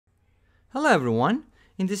Hello everyone.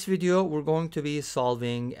 In this video we're going to be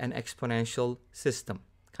solving an exponential system,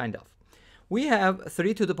 kind of. We have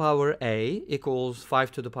 3 to the power a equals 5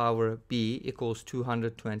 to the power b equals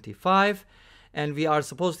 225, and we are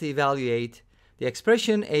supposed to evaluate the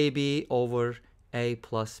expression ab over a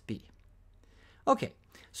plus b. Okay,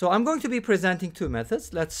 so I'm going to be presenting two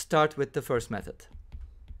methods. Let's start with the first method.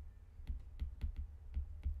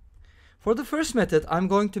 For the first method, I'm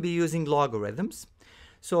going to be using logarithms.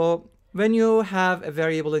 So when you have a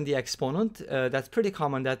variable in the exponent, that's pretty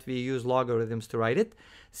common that we use logarithms to write it.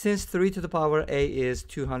 Since 3 to the power a is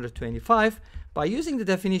 225, by using the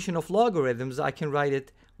definition of logarithms, I can write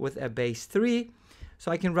it with a base 3.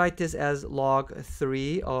 So I can write this as log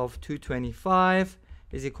 3 of 225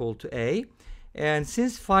 is equal to a. And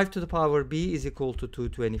since 5 to the power b is equal to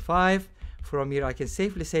 225, from here I can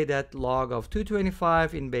safely say that log of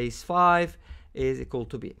 225 in base 5 is equal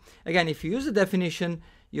to b. Again, if you use the definition,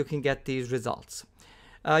 you can get these results.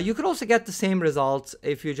 You could also get the same results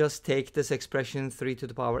if you just take this expression 3 to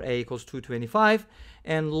the power a equals 225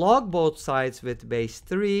 and log both sides with base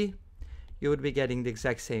 3. You would be getting the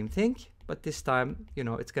exact same thing, but this time,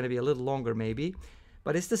 it's going to be a little longer maybe,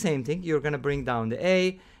 but it's the same thing. You're going to bring down the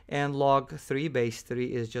a, and log 3 base 3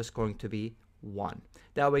 is just going to be 1.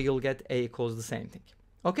 That way you'll get a equals the same thing.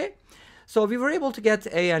 Okay? So we were able to get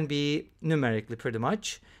a and b numerically pretty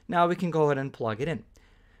much. Now we can go ahead and plug it in.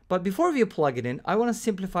 But before we plug it in, I want to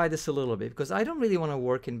simplify this a little bit because I don't really want to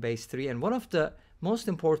work in base 3. And one of the most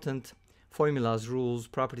important formulas, rules,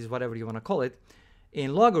 properties, whatever you want to call it,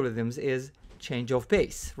 in logarithms is change of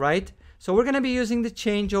base, right? So we're going to be using the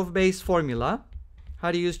change of base formula.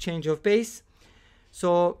 How to use change of base?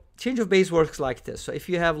 So change of base works like this. So if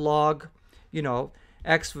you have log,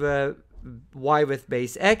 x y with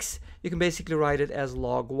base x, you can basically write it as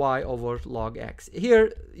log y over log x.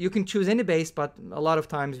 Here you can choose any base, but a lot of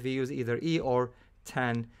times we use either e or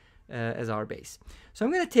 10 as our base. So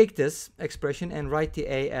I'm going to take this expression and write the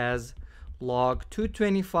a as log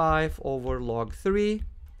 225 over log 3,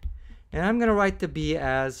 and I'm going to write the b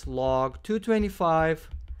as log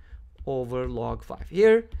 225 over log 5.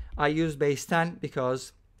 Here I use base 10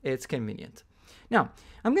 because it's convenient. Now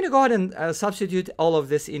I'm going to go ahead and substitute all of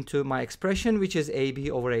this into my expression, which is ab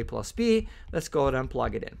over a plus b. Let's go ahead and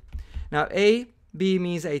plug it in. Now a, b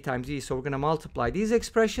means a times b, so we're going to multiply these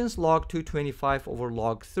expressions, log 225 over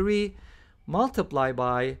log 3, multiply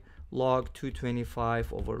by log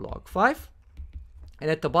 225 over log 5.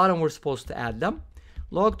 And at the bottom, we're supposed to add them.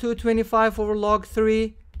 Log 225 over log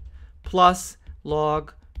 3 plus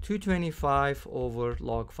log 225 over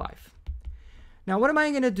log 5. Now, what am I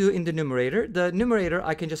going to do in the numerator? The numerator,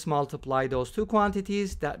 I can just multiply those two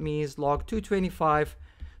quantities. That means log 225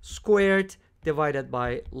 squared divided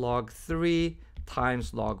by log 3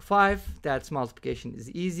 times log 5. That's multiplication is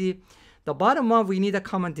easy. The bottom one, we need a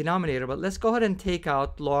common denominator, but let's go ahead and take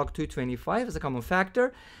out log 225 as a common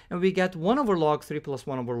factor, and we get 1 over log 3 plus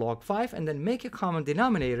 1 over log 5, and then make a common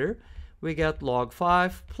denominator. We get log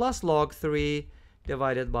 5 plus log 3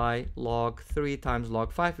 divided by log 3 times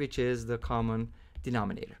log 5, which is the common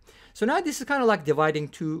denominator. So now this is kind of like dividing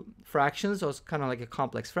two fractions, or it's kind of like a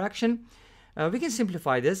complex fraction. We can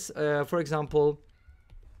simplify this. For example,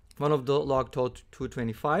 one of the log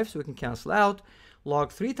 225, so we can cancel out.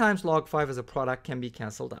 Log 3 times log 5 as a product can be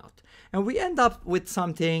canceled out. And we end up with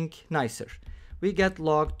something nicer. We get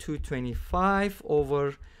log 225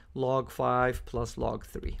 over log 5 plus log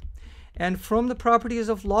 3. And from the properties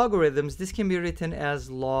of logarithms, this can be written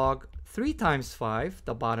as log 3 times 5,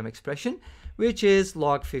 the bottom expression, which is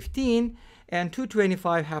log 15. And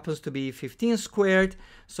 225 happens to be 15 squared,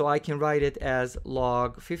 so I can write it as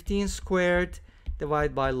log 15 squared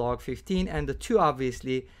divided by log 15. And the 2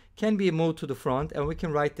 obviously can be moved to the front, and we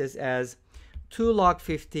can write this as 2 log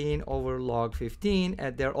 15 over log 15.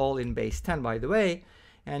 And they're all in base 10, by the way.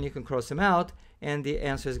 And you can cross them out, and the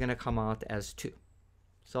answer is going to come out as 2.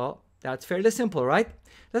 So that's fairly simple, right?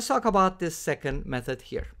 Let's talk about this second method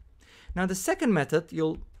here. Now, the second method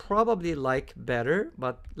you'll probably like better,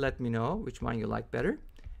 but let me know which one you like better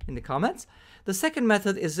in the comments. The second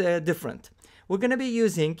method is different. We're going to be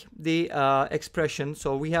using the expression.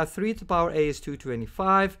 So we have 3 to the power a is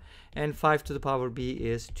 225, and 5 to the power b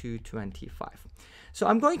is 225. So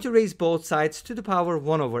I'm going to raise both sides to the power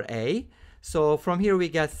 1 over a. So from here we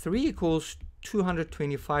get 3 equals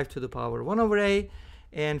 225 to the power 1 over a,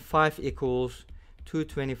 and 5 equals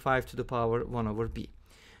 225 to the power 1 over b.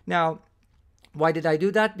 Now, why did I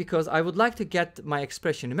do that? Because I would like to get my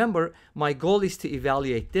expression. Remember, my goal is to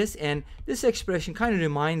evaluate this, and this expression kind of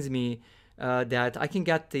reminds me that I can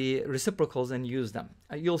get the reciprocals and use them.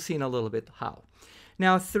 You'll see in a little bit how.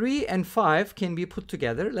 Now 3 and 5 can be put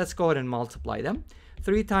together. Let's go ahead and multiply them.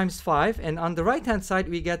 3 times 5, and on the right hand side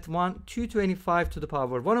we get 225 to the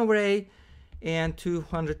power 1 over a and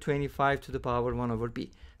 225 to the power 1 over b.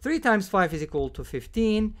 3 times 5 is equal to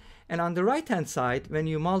 15, and on the right hand side, when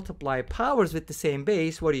you multiply powers with the same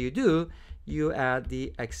base, what do? You add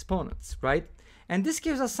the exponents, right? And this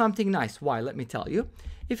gives us something nice. Why? Let me tell you.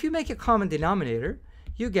 If you make a common denominator,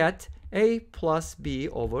 you get a plus b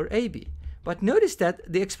over ab. But notice that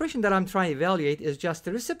the expression that I'm trying to evaluate is just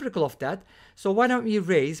the reciprocal of that. So why don't we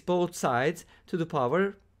raise both sides to the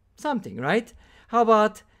power something, right? How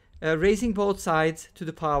about raising both sides to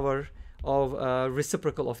the power of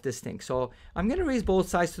reciprocal of this thing? So I'm going to raise both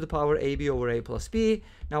sides to the power ab over a plus b.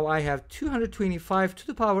 Now I have 225 to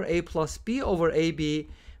the power a plus b over ab,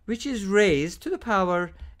 which is raised to the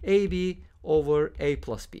power ab over a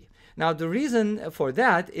plus b. Now the reason for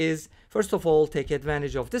that is, first of all, take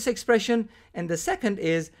advantage of this expression, and the second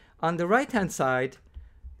is on the right hand side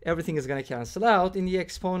everything is going to cancel out in the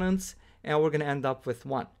exponents and we're going to end up with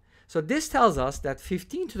 1. So this tells us that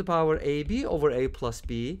 15 to the power ab over a plus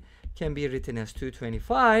b can be written as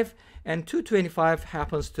 225, and 225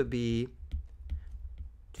 happens to be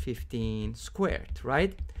 15 squared,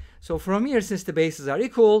 right? So from here, since the bases are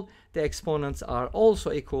equal, the exponents are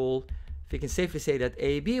also equal. We can safely say that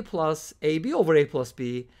ab over a plus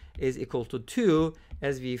b is equal to 2,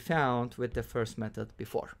 as we found with the first method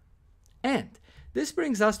before. And this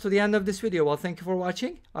brings us to the end of this video. Well, thank you for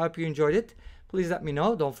watching. I hope you enjoyed it. Please let me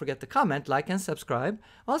know. Don't forget to comment, like, and subscribe.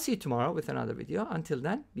 I'll see you tomorrow with another video. Until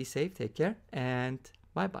then, be safe, take care, and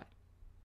bye-bye.